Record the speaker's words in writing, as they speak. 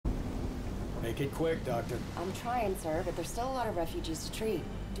Make it quick, Doctor. I'm trying, sir, but there's still a lot of refugees to treat.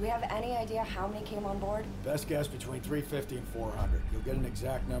 Do we have any idea how many came on board? Best guess between 350 and 400. You'll get an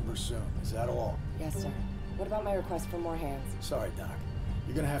exact number soon. Is that all? Yes, sir. What about my request for more hands? Sorry, Doc.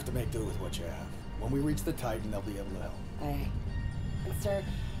 You're gonna have to make do with what you have. When we reach the Titan, they'll be able to help. Aye. And sir,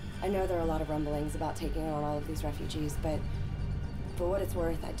 I know there are a lot of rumblings about taking on all of these refugees, but for what it's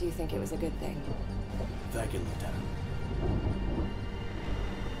worth, I do think it was a good thing. Thank you, Lieutenant.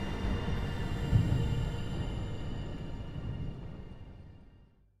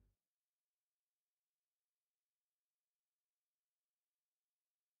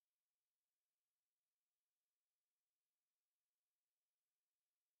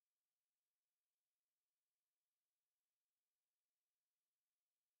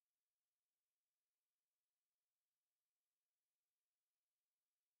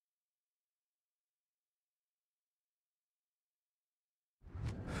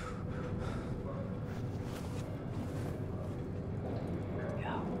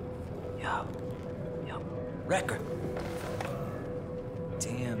 Yo. Record.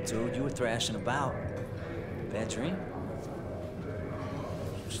 Damn, dude, you were thrashing about. Bad dream?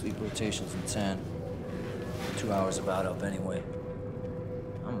 Sleep rotations in 10. 2 hours about up anyway.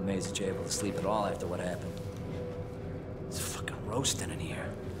 I'm amazed that you're able to sleep at all after what happened. It's fucking roasting in here.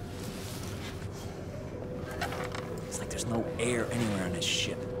 It's like there's no air anywhere on this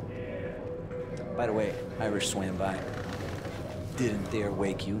ship. By the way, Irish swam by. Didn't dare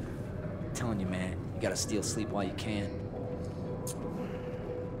wake you. I'm telling you, man, you gotta steal sleep while you can.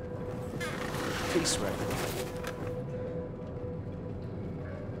 Peace, Record.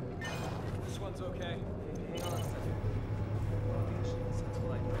 This one's okay. Hang on a second.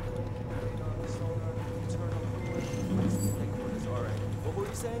 Alright. What were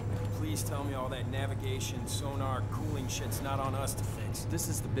you saying? Please tell me all that navigation, sonar, cooling shit's not on us to fix. This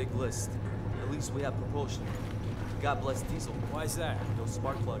is the big list. At least we have propulsion. God bless diesel. Why's that? Those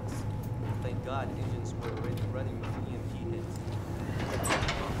spark plugs. Thank God engines were already running with EMP hits.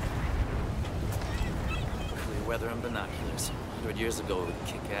 Clear weather and binoculars. 100 years ago, we'd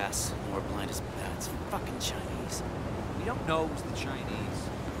kick ass. More blind as bats. Fucking Chinese. We don't know it was the Chinese.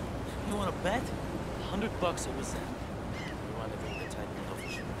 You want to bet? $100 it was them. We want to bring the Titan over.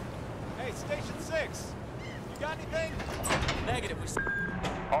 Hey, Station 6! You got anything? Negative, we...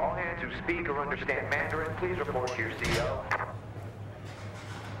 All hands who speak or understand Mandarin, please report to your CO.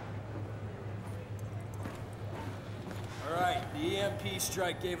 Alright, the EMP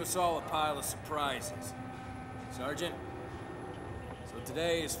strike gave us all a pile of surprises. Sergeant, so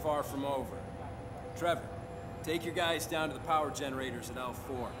today is far from over. Trevor, take your guys down to the power generators at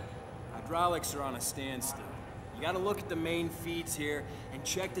L4. Hydraulics are on a standstill. You gotta look at the main feeds here and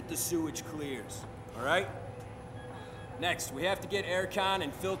check that the sewage clears, alright? Next, we have to get aircon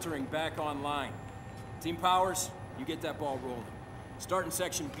and filtering back online. Team Powers, you get that ball rolling. Start in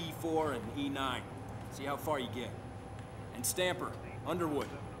section B4 and E9. See how far you get. And Stamper, Underwood,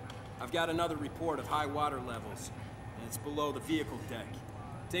 I've got another report of high water levels, and it's below the vehicle deck.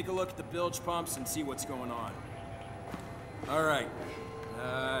 Take a look at the bilge pumps and see what's going on. All right.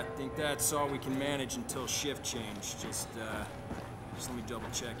 I think that's all we can manage until shift change. Just let me double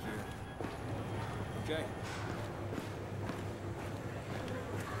check here. Okay.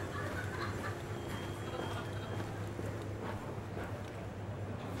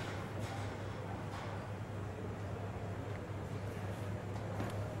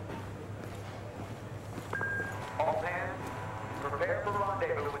 All hands, prepare for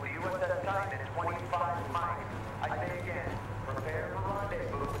rendezvous with the USS Titan in 25 miles. I say again, prepare for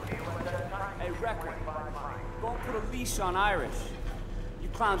rendezvous with the USS Titan Hey, in Record, 25 miles. don't put a leash on Irish. You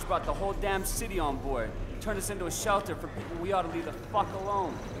clowns brought the whole damn city on board. Turned us into a shelter for people we ought to leave the fuck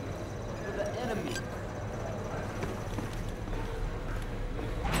alone. We're the enemy.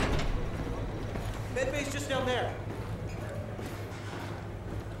 Medbay's just down there.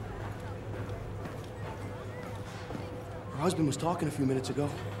 Her husband was talking a few minutes ago.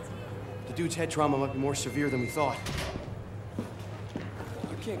 The dude's head trauma might be more severe than we thought.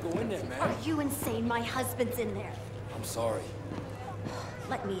 You can't go in there, man. Are you insane? My husband's in there. I'm sorry.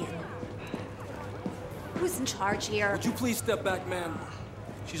 Let me in. Who's in charge here? Would you please step back, ma'am?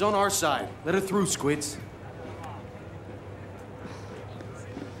 She's on our side. Let her through, Squids.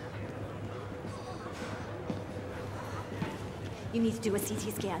 You need to do a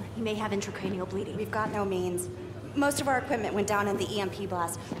CT scan. He may have intracranial bleeding. We've got no means. Most of our equipment went down in the EMP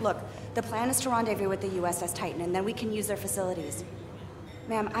blast. Look, the plan is to rendezvous with the USS Titan, and then we can use their facilities.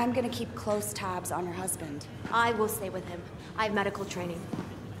 Ma'am, I'm gonna keep close tabs on your husband. I will stay with him. I have medical training.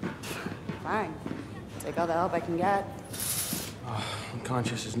 Fine. Take all the help I can get.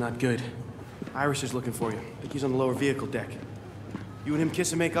 Unconscious is not good. Irish is looking for you. I think he's on the lower vehicle deck. You and him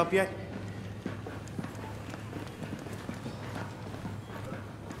kiss and make up yet?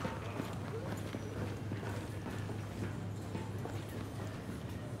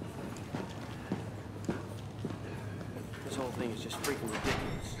 This whole thing is just freaking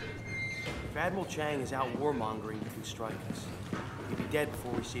ridiculous. If Admiral Chang is out warmongering to strike us, he'd be dead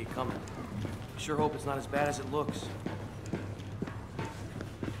before we see it coming. I sure hope it's not as bad as it looks.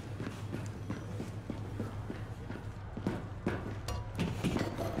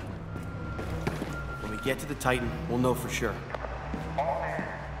 When we get to the Titan, we'll know for sure. All hands,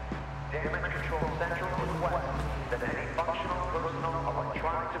 Damage Control Central requests that any functional personal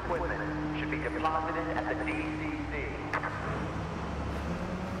electronics equipment should be deposited at the DCC.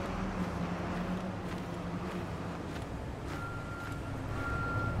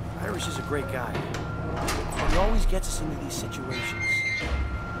 Irish is a great guy. But he always gets us into these situations.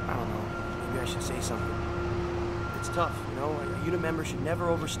 I don't know, maybe I should say something. It's tough, you know? A unit member should never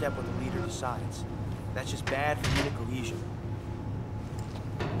overstep what the leader decides. That's just bad for unit cohesion.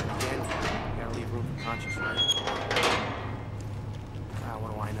 Again, you gotta leave room for conscience, right?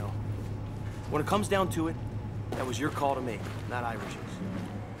 What do I know? When it comes down to it, that was your call to make, not Irish's.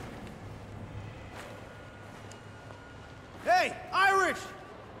 Hey, Irish!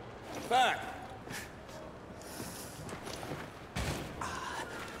 Back.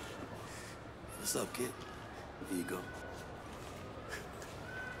 What's up, kid? Here you go.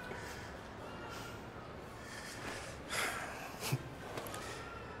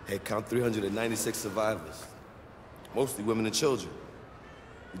 Hey, count 396 survivors. Mostly women and children.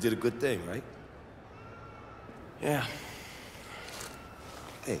 You did a good thing, right? Yeah.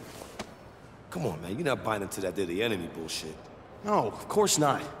 Hey, come on, man. You're not buying into that they're the enemy bullshit. No, of course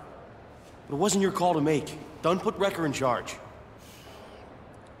not. But it wasn't your call to make. Dunn put Wrecker in charge.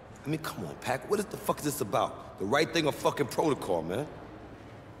 I mean, come on, Pac. What the fuck is this about? The right thing or fucking protocol, man?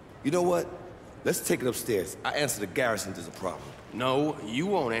 You know what? Let's take it upstairs. I answer the garrison if there's a problem. No, you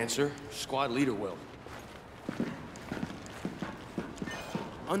won't answer. Squad leader will.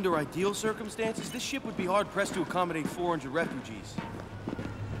 Under ideal circumstances, this ship would be hard-pressed to accommodate 400 refugees.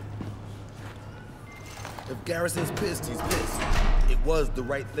 If Garrison's pissed, he's pissed. It was the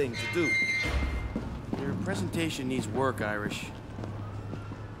right thing to do. Your presentation needs work, Irish.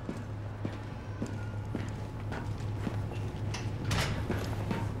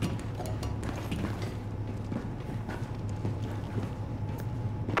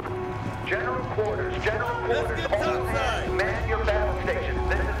 General quarters, all hands, man your battle stations.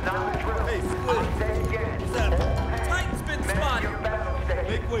 This is not a drill. Hey, Squid. I say again, all hands, Titan's been man spotted. your battle stations.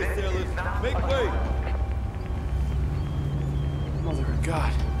 Make way, This sailors. is not Make a way. drill. Mother of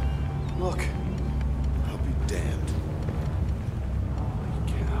God. Look. I'll be damned. Holy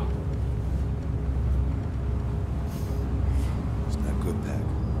cow. It's not good, Pac.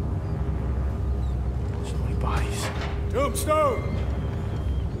 So many bodies. Tombstone!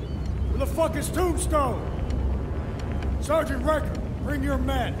 Where the fuck is Tombstone? Sergeant Wrecker, bring your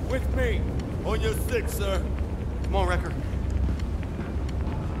men with me. On your six, sir. Come on, Wrecker.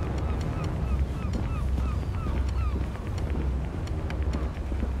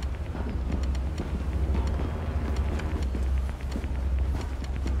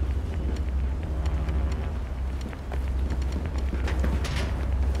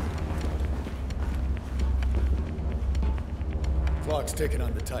 Clock's ticking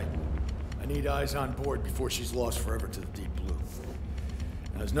on the Titan. I need eyes on board before she's lost forever to the deep blue.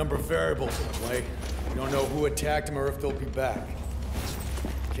 Now, there's a number of variables in play. We don't know who attacked them or if they'll be back.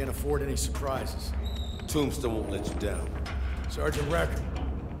 Can't afford any surprises. Tombstone won't let you down. Sergeant Wrecker,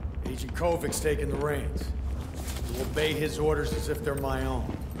 Agent Kovic's taking the reins. You'll obey his orders as if they're my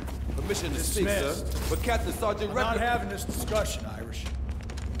own. Permission to speak, sir. Dismissed. But Captain Sergeant I'm Wrecker... not having this discussion, Irish.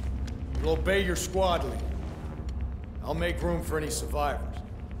 You'll obey your squad leader. I'll make room for any survivors.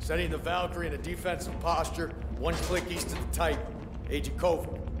 Setting the Valkyrie in a defensive posture, one click east of the Titan. Agent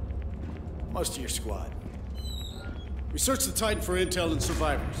Kovic. Most of your squad. We searched the Titan for intel and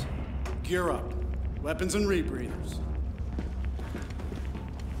survivors. Gear up. Weapons and rebreathers.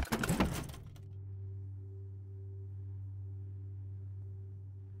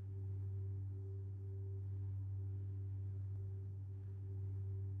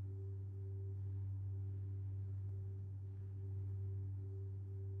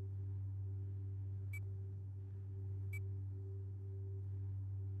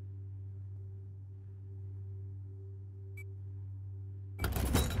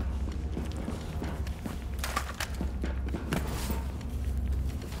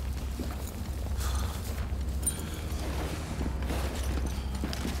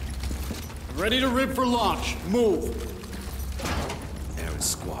 Ready to rib for launch. Move. Aaron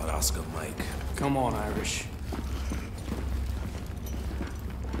Squad, Oscar Mike. Come on, Irish.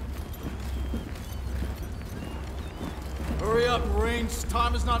 Hurry up, Marines.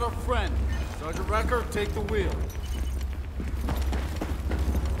 Time is not our friend. Sergeant Wrecker, take the wheel.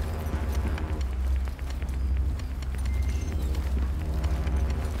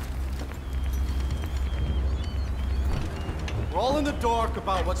 We're all in the dark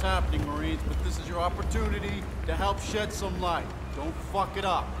about what's happening, Marines, but this is your opportunity to help shed some light. Don't fuck it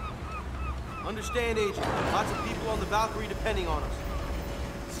up. Understand, Agent. Lots of people on the Valkyrie depending on us.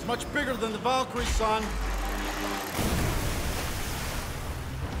 It's much bigger than the Valkyrie, son.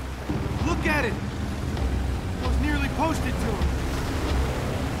 Look at it! I was nearly posted to him.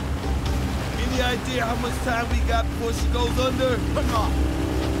 Any idea how much time we got before she goes under? Come on.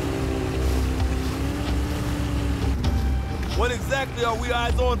 What exactly are we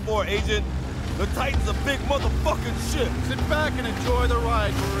eyes on for, Agent? The Titan's a big motherfucking ship. Sit back and enjoy the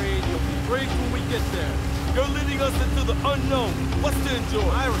ride, Marine. You'll be briefed when we get there. You're leading us into the unknown. What's to enjoy?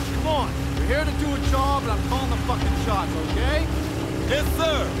 Irish, come on. We're here to do a job, and I'm calling the fucking shots, okay? Yes,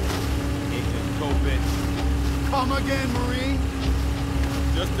 sir. Agent Kovic. Come again, Marine.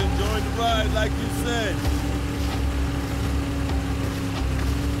 Just enjoying the ride, like you said.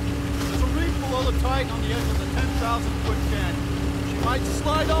 There's a reef below the Titan on the edge of the 10,000-foot canyon. She might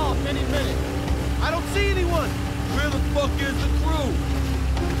slide off any minute. I don't see anyone! Where the fuck is the crew?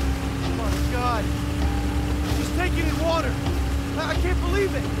 Oh my God. She's taking in water. I can't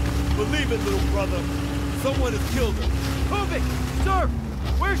believe it. Believe it, little brother. Someone has killed her. Kovic! Sir!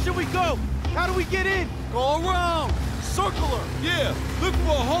 Where should we go? How do we get in? Go around! Circle her! Yeah, look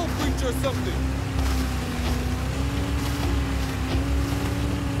for a hole breach or something.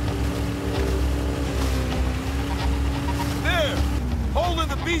 There! Hole in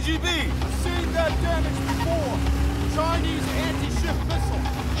the BGB! I've seen that damage before! Chinese anti-ship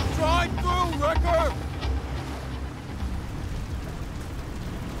missile! Drive through, Wrecker!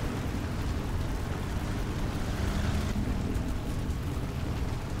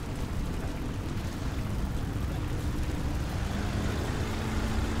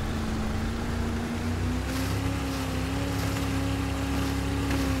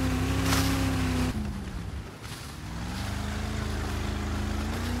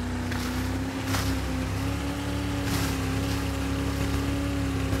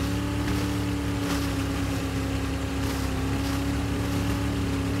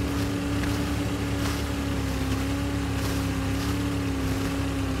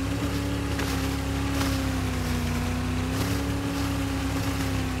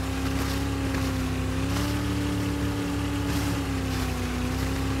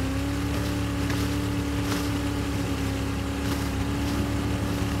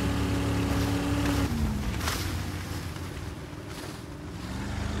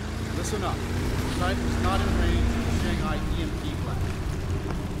 Listen up. The Titan is not in range of the Shanghai EMP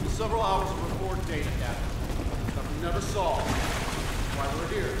blast. Several hours of report data gathered. Stuff we never saw. That's why we're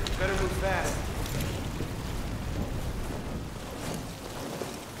here. Better move fast.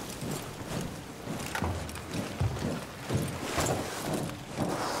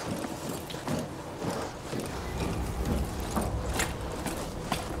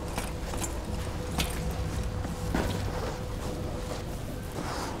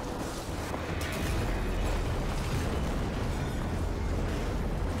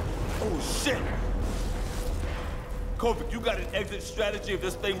 Oh, shit! Kovic, you got an exit strategy if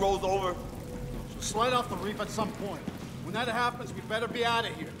this thing rolls over? She'll slide off the reef at some point. When that happens, we better be out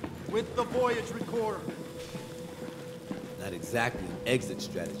of here. With the voyage recorder. Not exactly an exit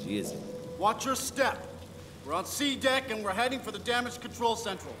strategy, is it? Watch your step. We're on C deck and we're heading for the damage control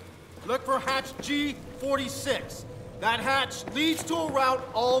central. Look for hatch G46. That hatch leads to a route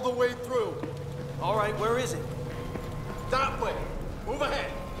all the way through. All right, where is it? That way. Move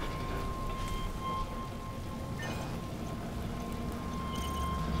ahead.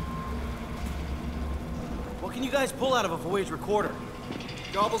 What can you guys pull out of a voyage recorder?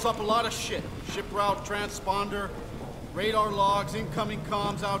 Gobbles up a lot of shit. Ship route, transponder, radar logs, incoming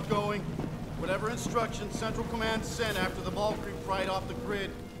comms, outgoing. Whatever instructions Central Command sent after the Valkyrie fried off the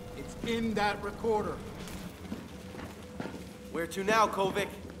grid, it's in that recorder. Where to now, Kovic?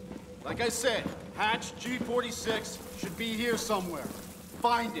 Like I said, hatch G46 should be here somewhere.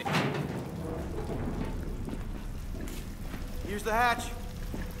 Find it. Here's the hatch.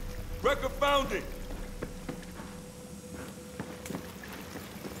 Wrecker found it!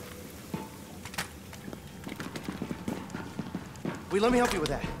 Wait, let me help you with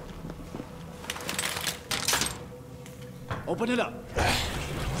that. Open it up.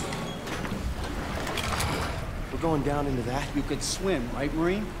 going down into that? You could swim, right,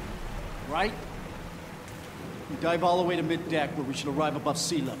 Marine? Right? You dive all the way to mid-deck where we should arrive above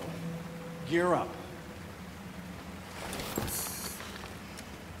sea level. Gear up.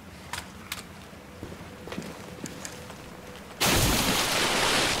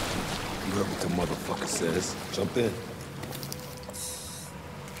 You heard what the motherfucker says. Jump in.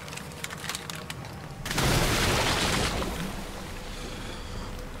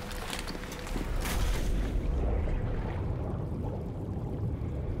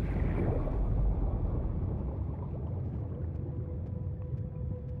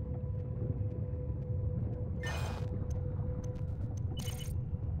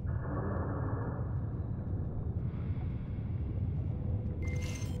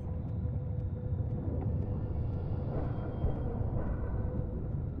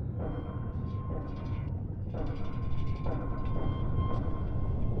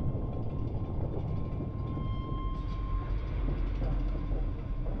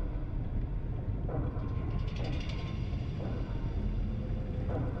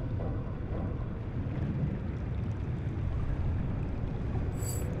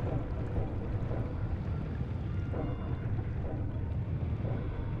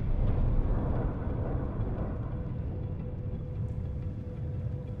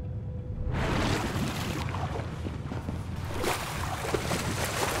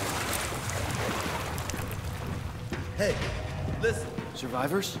 Hey, listen.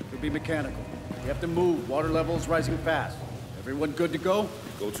 Survivors, it'll be mechanical. We have to move. Water level's rising fast. Everyone good to go?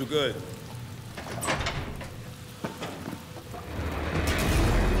 Go too good.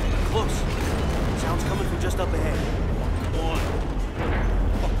 Close. Sounds coming from just up ahead. Come on.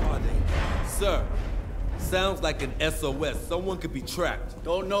 What are they? Sir, sounds like an SOS. Someone could be trapped.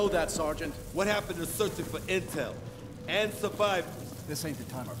 Don't know that, Sergeant. What happened to searching for intel and survivors? This ain't the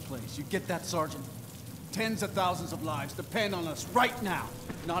time or place. You get that, Sergeant? Tens of thousands of lives depend on us right now.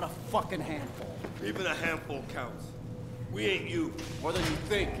 Not a fucking handful. Even a handful counts. We ain't you. More than you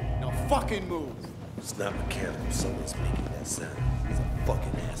think. Now fucking move. It's not mechanical. Someone's making that sound. He's a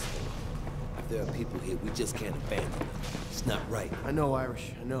fucking asshole. If there are people here, we just can't abandon them. It's not right. I know,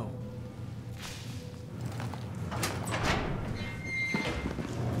 Irish. I know.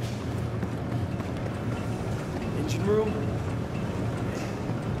 Engine room?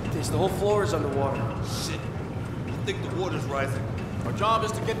 The whole floor is underwater. Shit. I think the water's rising. Our job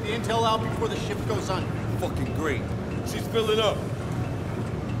is to get the intel out before the ship goes under. Fucking great. She's filling up.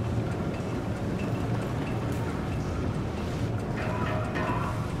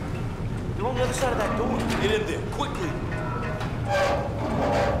 They're on the other side of that door. Get in there, quickly.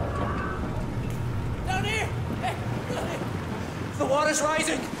 Down here! Hey, down here! The water's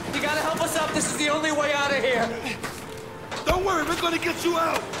rising! You gotta help us up. This is the only way out of here. Don't worry, we're gonna get you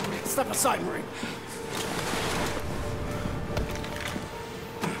out. Step aside, Marine.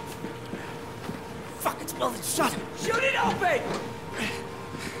 Fuck, it's welded shut. Shoot it open!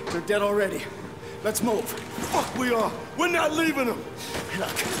 They're dead already. Let's move. Fuck we are. We're not leaving them.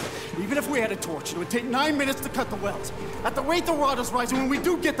 Look, even if we had a torch, it would take 9 minutes to cut the welds. At the rate the water's rising, when we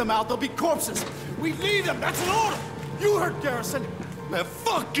do get them out, they'll be corpses. We need them. That's an order. You heard Garrison. Man,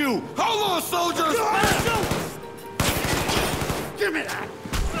 fuck you. Hold on, soldiers. Give me that!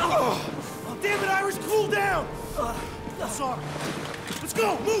 Oh, damn it, Irish, cool down! Sorry. Let's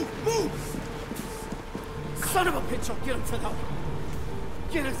go! Move! Son of a bitch, I'll get him for that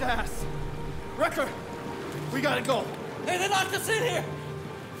one. Get his ass. Wrecker, we gotta go. Hey, they locked us in here!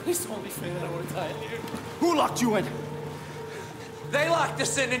 Please don't be fair that I want to die in here. Who locked you in? They locked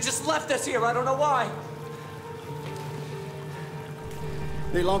us in and just left us here. I don't know why.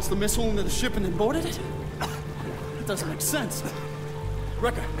 They launched the missile into the ship and then boarded it? That doesn't make sense.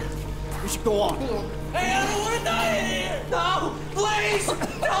 Wrecker, we should go on. Hey, I don't want to die in here! No! Please!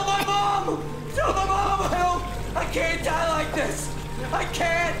 Tell my mom! Tell my mom! Help! I can't die like this! I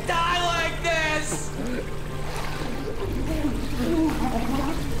can't die like this!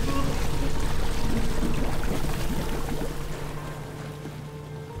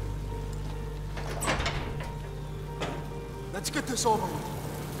 Let's get this over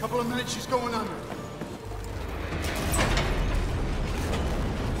with. Couple of minutes, she's going under.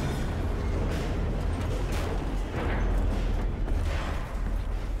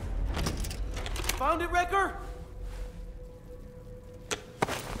 Found it, Wrecker?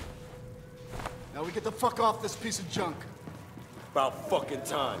 Now we get the fuck off this piece of junk. About fucking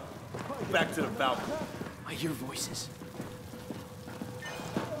time. Back to the balcony. I hear voices.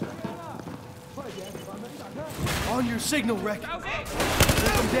 On your signal, Wreck. Take them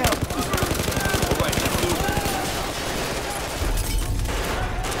down. All right, let's do it.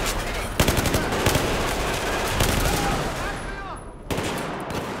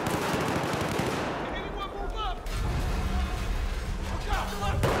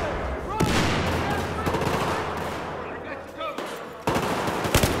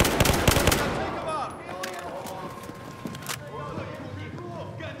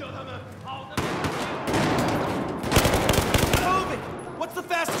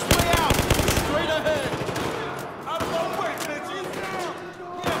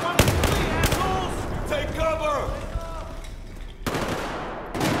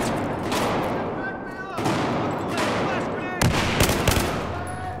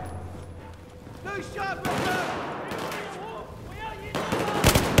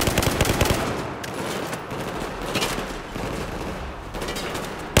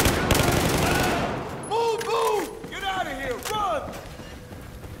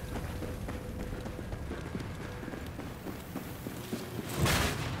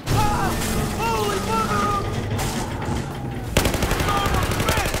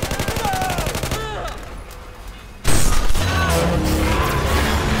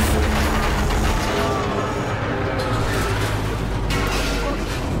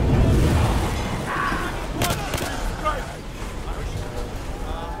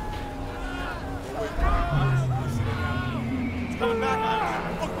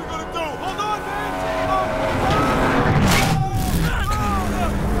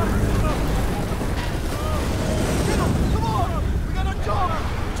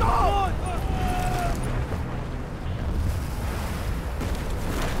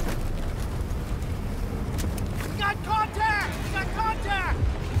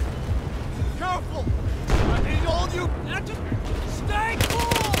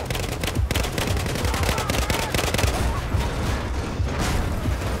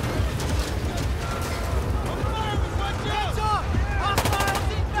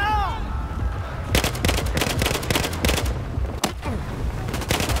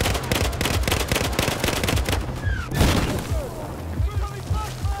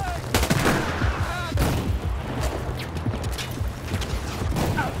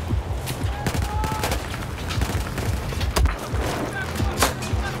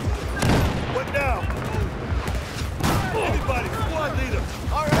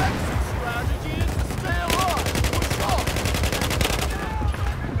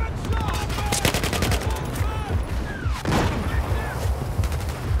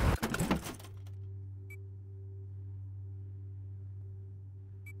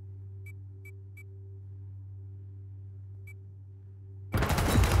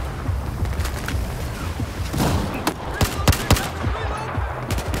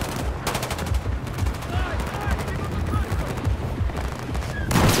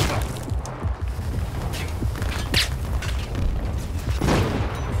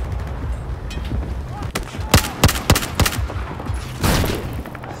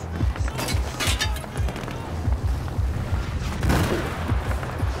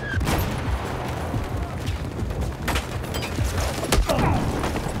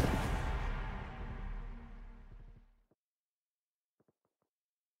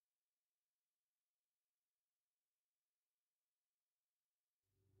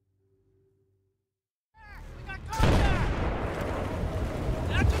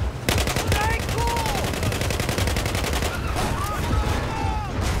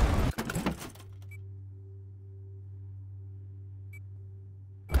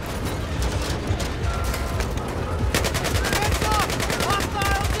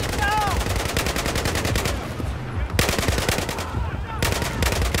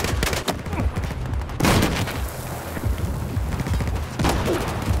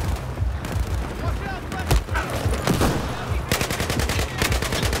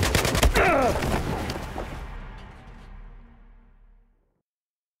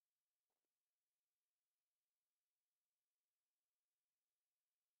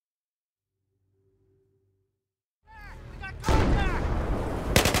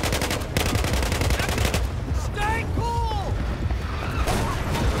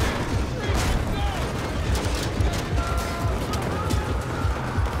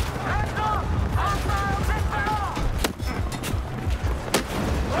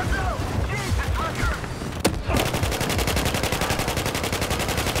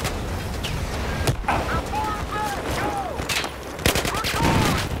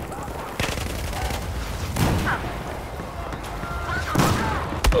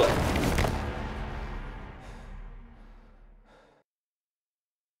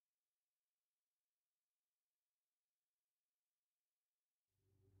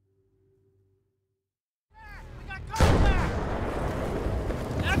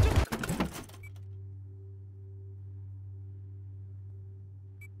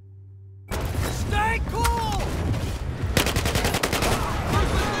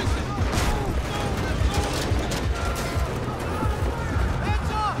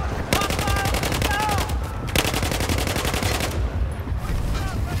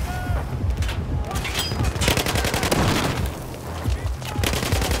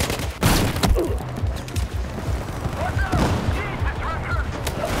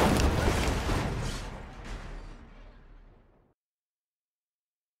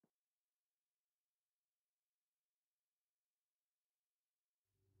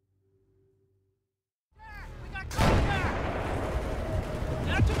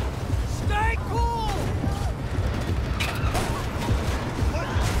 Stay cool!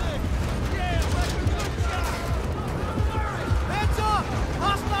 Hands up!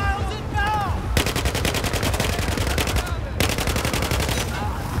 Hostiles inbound!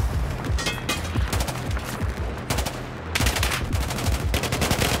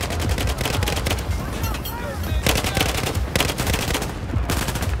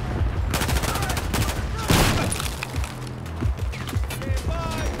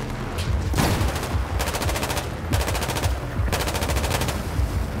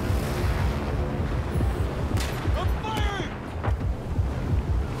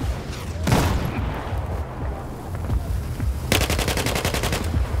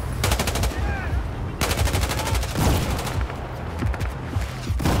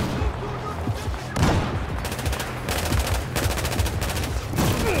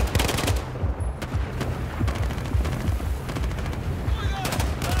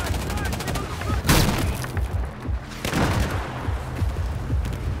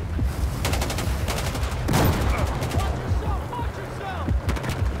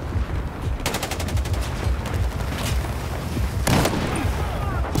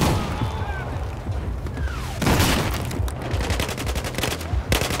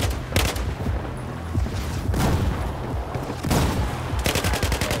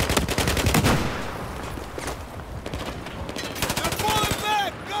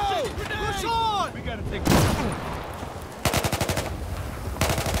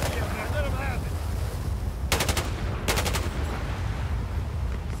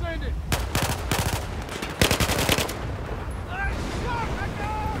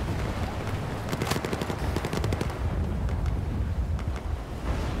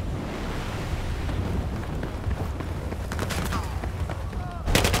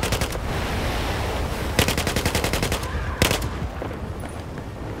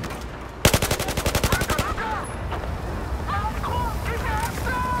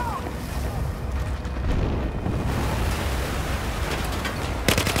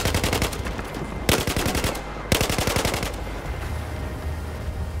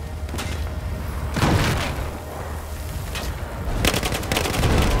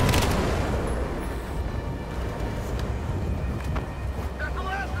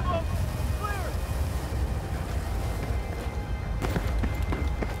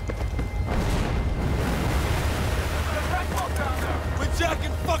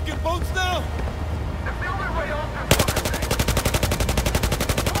 Jacking fucking boats now? It's the only way off this fucking thing!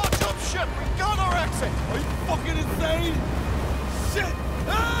 Come on, jump ship! We got our exit! Are you fucking insane? Shit!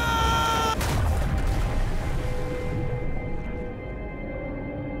 Ah!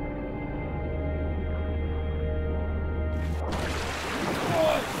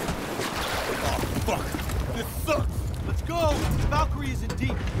 Oh, fuck! This sucks! Let's go! Valkyrie is in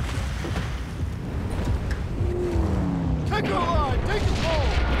deep. Take her line! Take us home!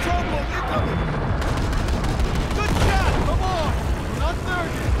 Trouble incoming! Good shot! Come on! Not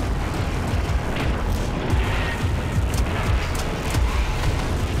 30!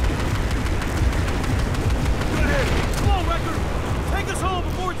 Good hit! Come on, Record! Take us home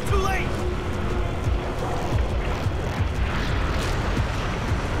before it's too late!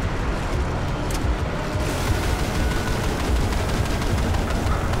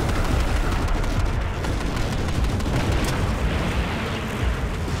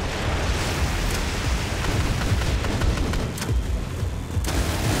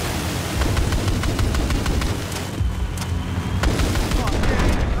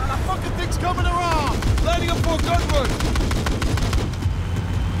 Coming around! Lining up for a gun run!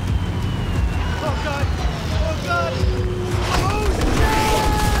 Oh god! Oh god! Oh shit!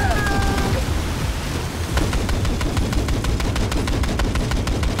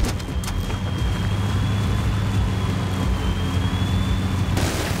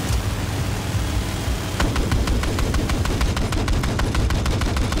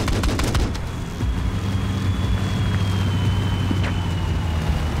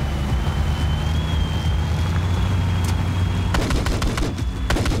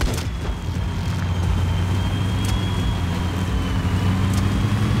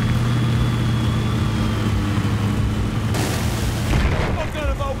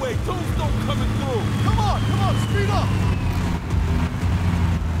 Tombstone coming through! Come on, speed up!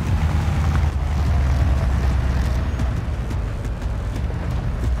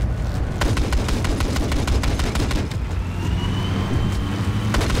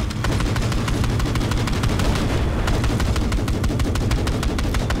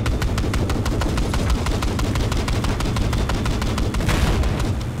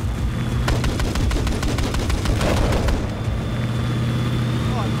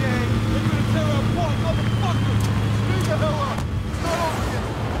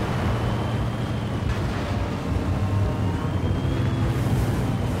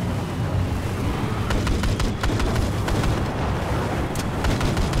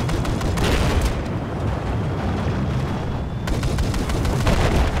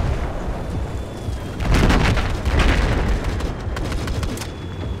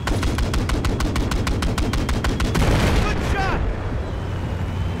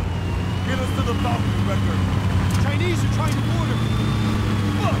 the Valkyrie record. Chinese are trying to board him.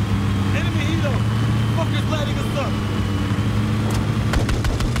 Fuck! Enemy helo! Fuckers lighting us up!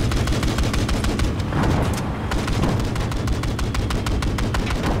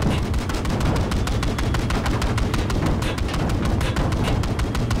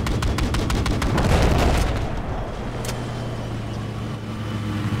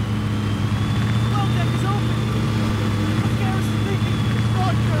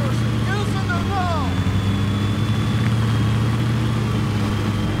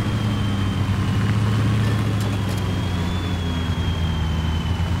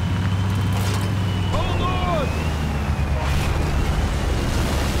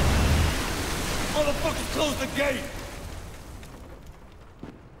 Motherfuckers, close the gate!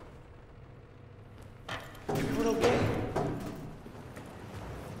 Everyone okay?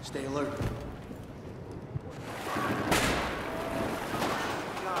 Stay alert.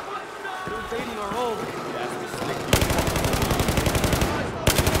 They're invading our home.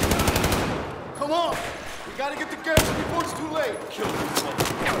 Come on! We gotta get to Garrison before it's too late. Kill these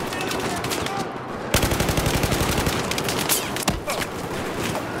motherfuckers.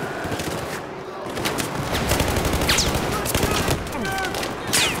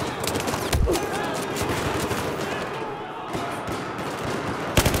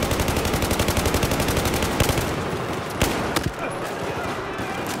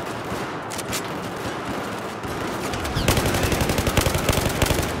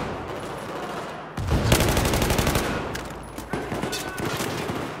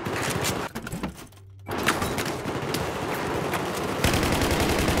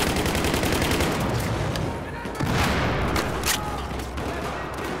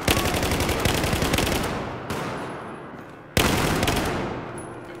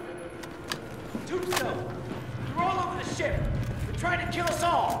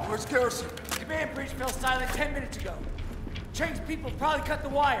 Where's Garrison? Command bridge fell silent 10 minutes ago. Chinese people probably cut the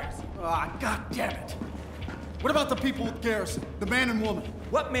wires. Ah, god damn it. What about the people with Garrison? The man and woman?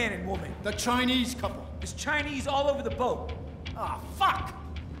 What man and woman? The Chinese couple. There's Chinese all over the boat. Ah, fuck!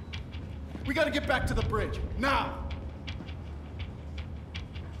 We gotta get back to the bridge. Now!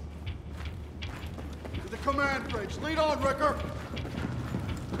 To the command bridge. Lead on, Ricker!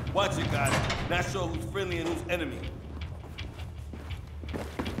 Watch it, guys. Not sure who's friendly and who's enemy.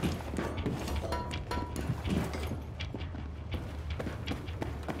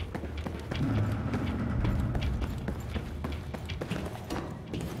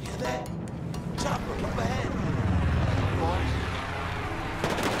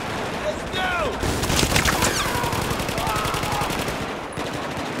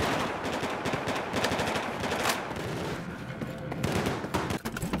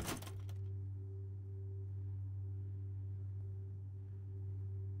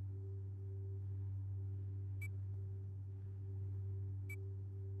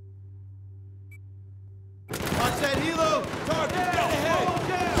 Watch that helo! Target, get ahead!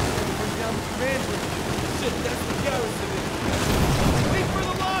 Bring down the command bridge. Shit, that's the Garrison in. Wait for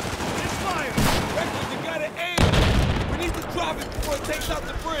the lock! It's fire! Record, you gotta aim! We need to drop it before it takes out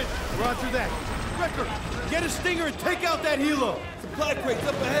the bridge! Roger that. Ricker, get a stinger and take out that helo! Supply crates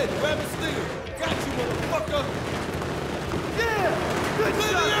up ahead, grab a stinger! Got you, motherfucker! Yeah! Good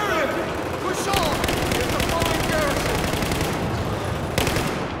Clear shot! the area! Push on! It's a fine Garrison!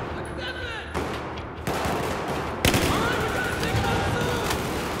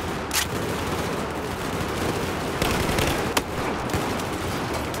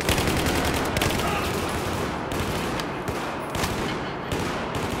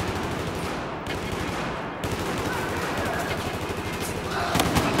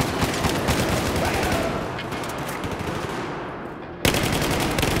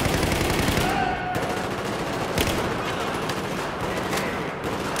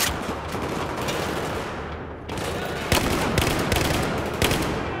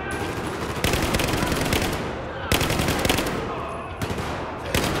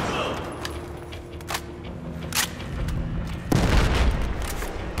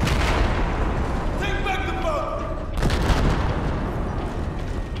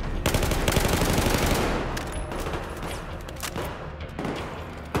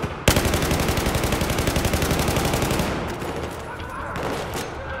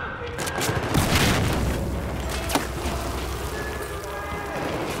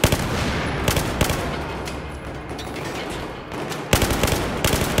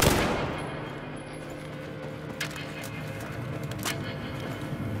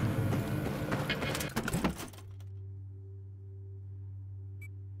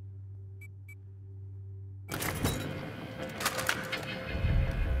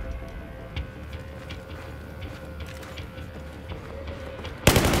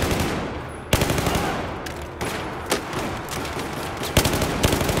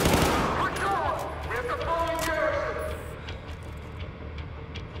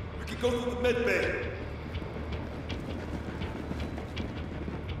 can go to the med bay.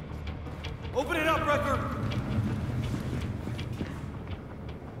 Open it up, Wrecker!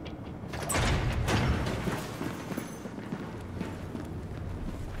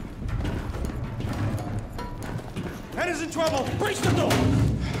 Head is in trouble! Breach the door!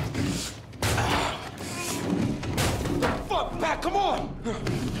 Fuck, Pat, come on!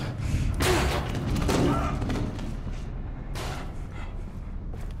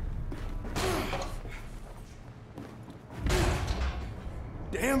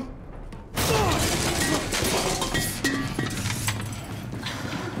 Damn!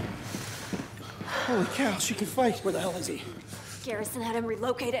 Holy cow, she can fight. Where the hell is he? Garrison had him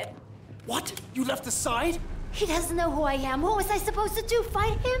relocated. What? You left the side? He doesn't know who I am. What was I supposed to do?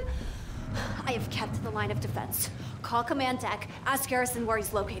 Fight him? I have kept the line of defense. Call command deck. Ask Garrison where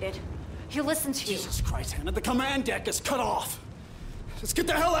he's located. He'll listen to you. Jesus Christ, Hannah. The command deck is cut off. Let's get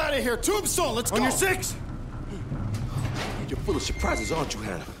the hell out of here. Tombstone, let's go. On your six! You're full of surprises, aren't you,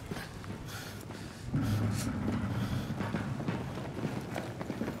 Hannah?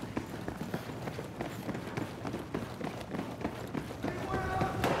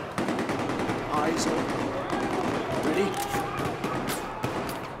 Eyes open. Ready?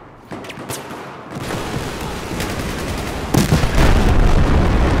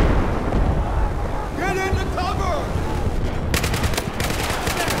 Get into cover!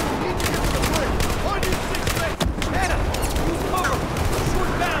 On your six feet! Hannah, use cover!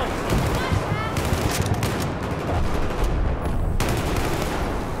 Short down!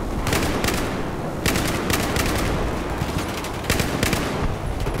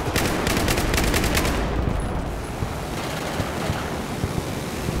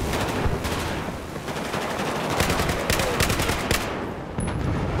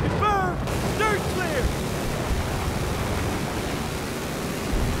 Confirm! Dirt clear!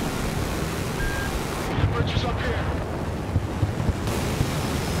 Bridges up here.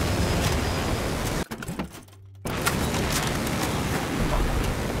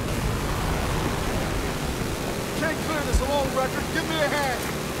 Can't clear this alone, Record. Give me a hand.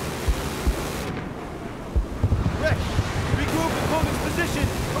 Rick, regroup and hold its position.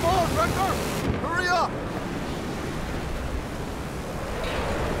 Come on, Record. Hurry up.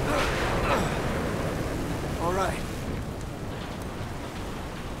 All right.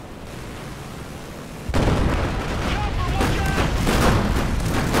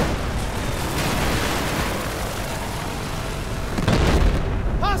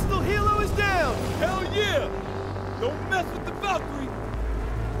 Hostile helo is down! Hell yeah! Don't mess with the Valkyrie!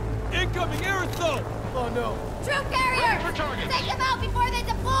 Incoming air assault! Oh no. Troop carrier! Take them out before they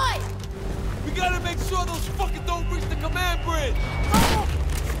deploy! We gotta make sure those fuckers don't reach the command bridge!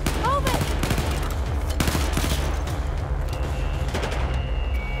 Move it!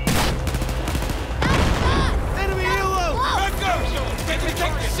 Enemy helo! Wrecker!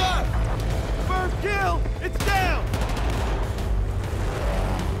 Take the shot! First kill! It's down!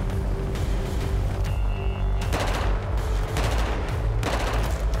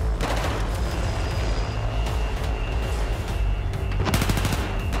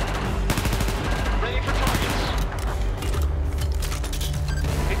 Ready for targets.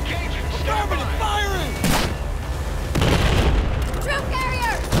 Engaging. Affirmative firing! Troop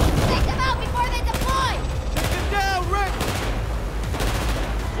carrier! Take them out before they deploy! Take it down, Rick!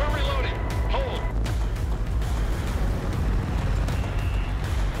 We're reloading. Hold.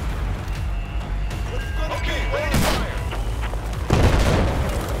 Okay, ready to fire.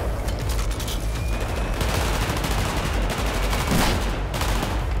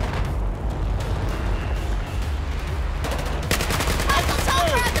 Hostile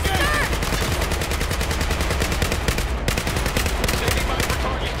chopper at the stern! Standing by for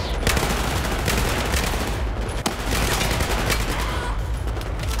targets.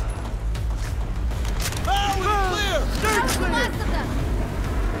 Clear! Dirt How's the clear! last of them?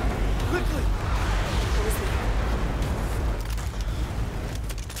 Quickly!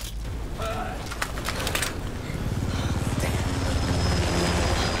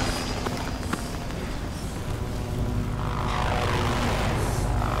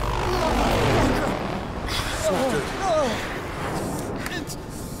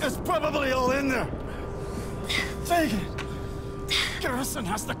 It's probably all in there. Take it. Garrison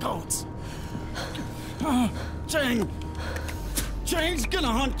has the codes. Chang's gonna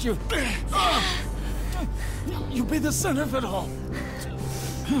hunt you. You be the center of it all.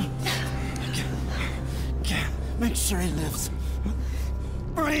 Make sure he lives.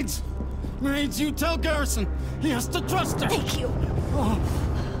 Brains, you tell Garrison he has to trust her. Thank you.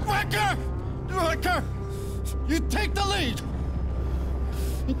 Wrecker! You take the lead.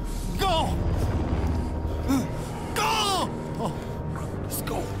 Go! Go! Oh, let's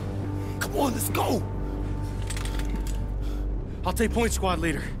go. Come on, let's go. I'll take point, squad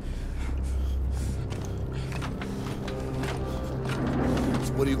leader.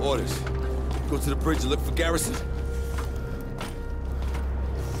 So what are your orders? Go to the bridge and look for Garrison?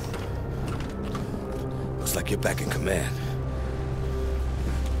 Looks like you're back in command.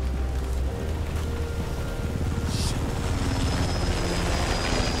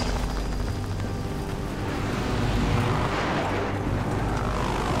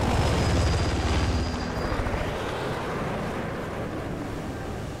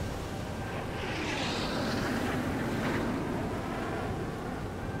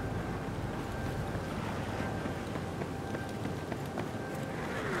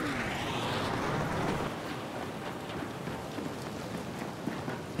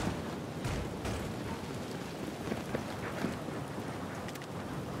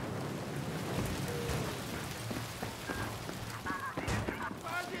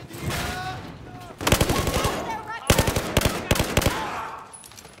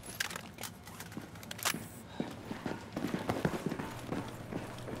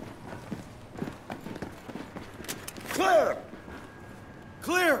 Clear!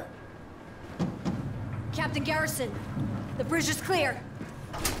 Clear! Captain Garrison, the bridge is clear.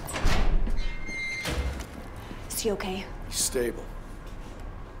 Is he okay? He's stable.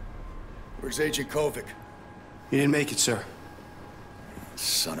 Where's Agent Kovic? He didn't make it, sir.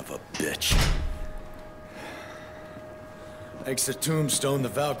 Son of a bitch. Thanks to Tombstone, the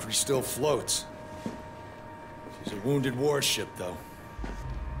Valkyrie still floats. She's a wounded warship, though.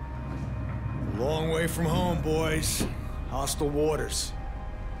 A long way from home, boys. Hostile waters.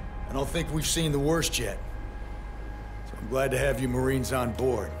 I don't think we've seen the worst yet. So I'm glad to have you Marines on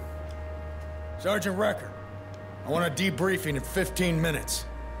board. Sergeant Recker, I want a debriefing in 15 minutes.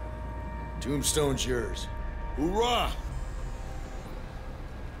 Tombstone's yours. Hoorah!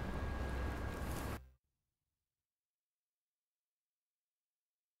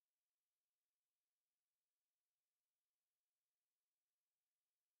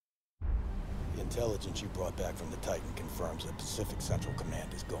 The intelligence you brought back from the Titan confirms that Pacific Central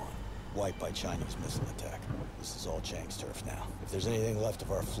Command is gone. Wiped by Chinese missile attack. This is all Chang's turf now. If there's anything left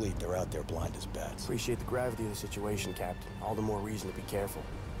of our fleet, they're out there blind as bats. Appreciate the gravity of the situation, Captain. All the more reason to be careful.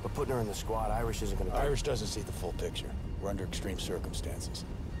 But putting her in the squad, Irish isn't gonna... Irish doesn't see the full picture. We're under extreme circumstances.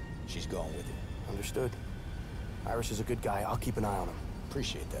 She's going with you. Understood. Irish is a good guy. I'll keep an eye on him.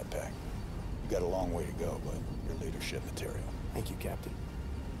 Appreciate that, Pac. You got a long way to go, but you're leadership material. Thank you, Captain.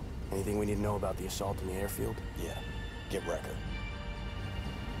 Anything we need to know about the assault in the airfield? Yeah. Get Recker.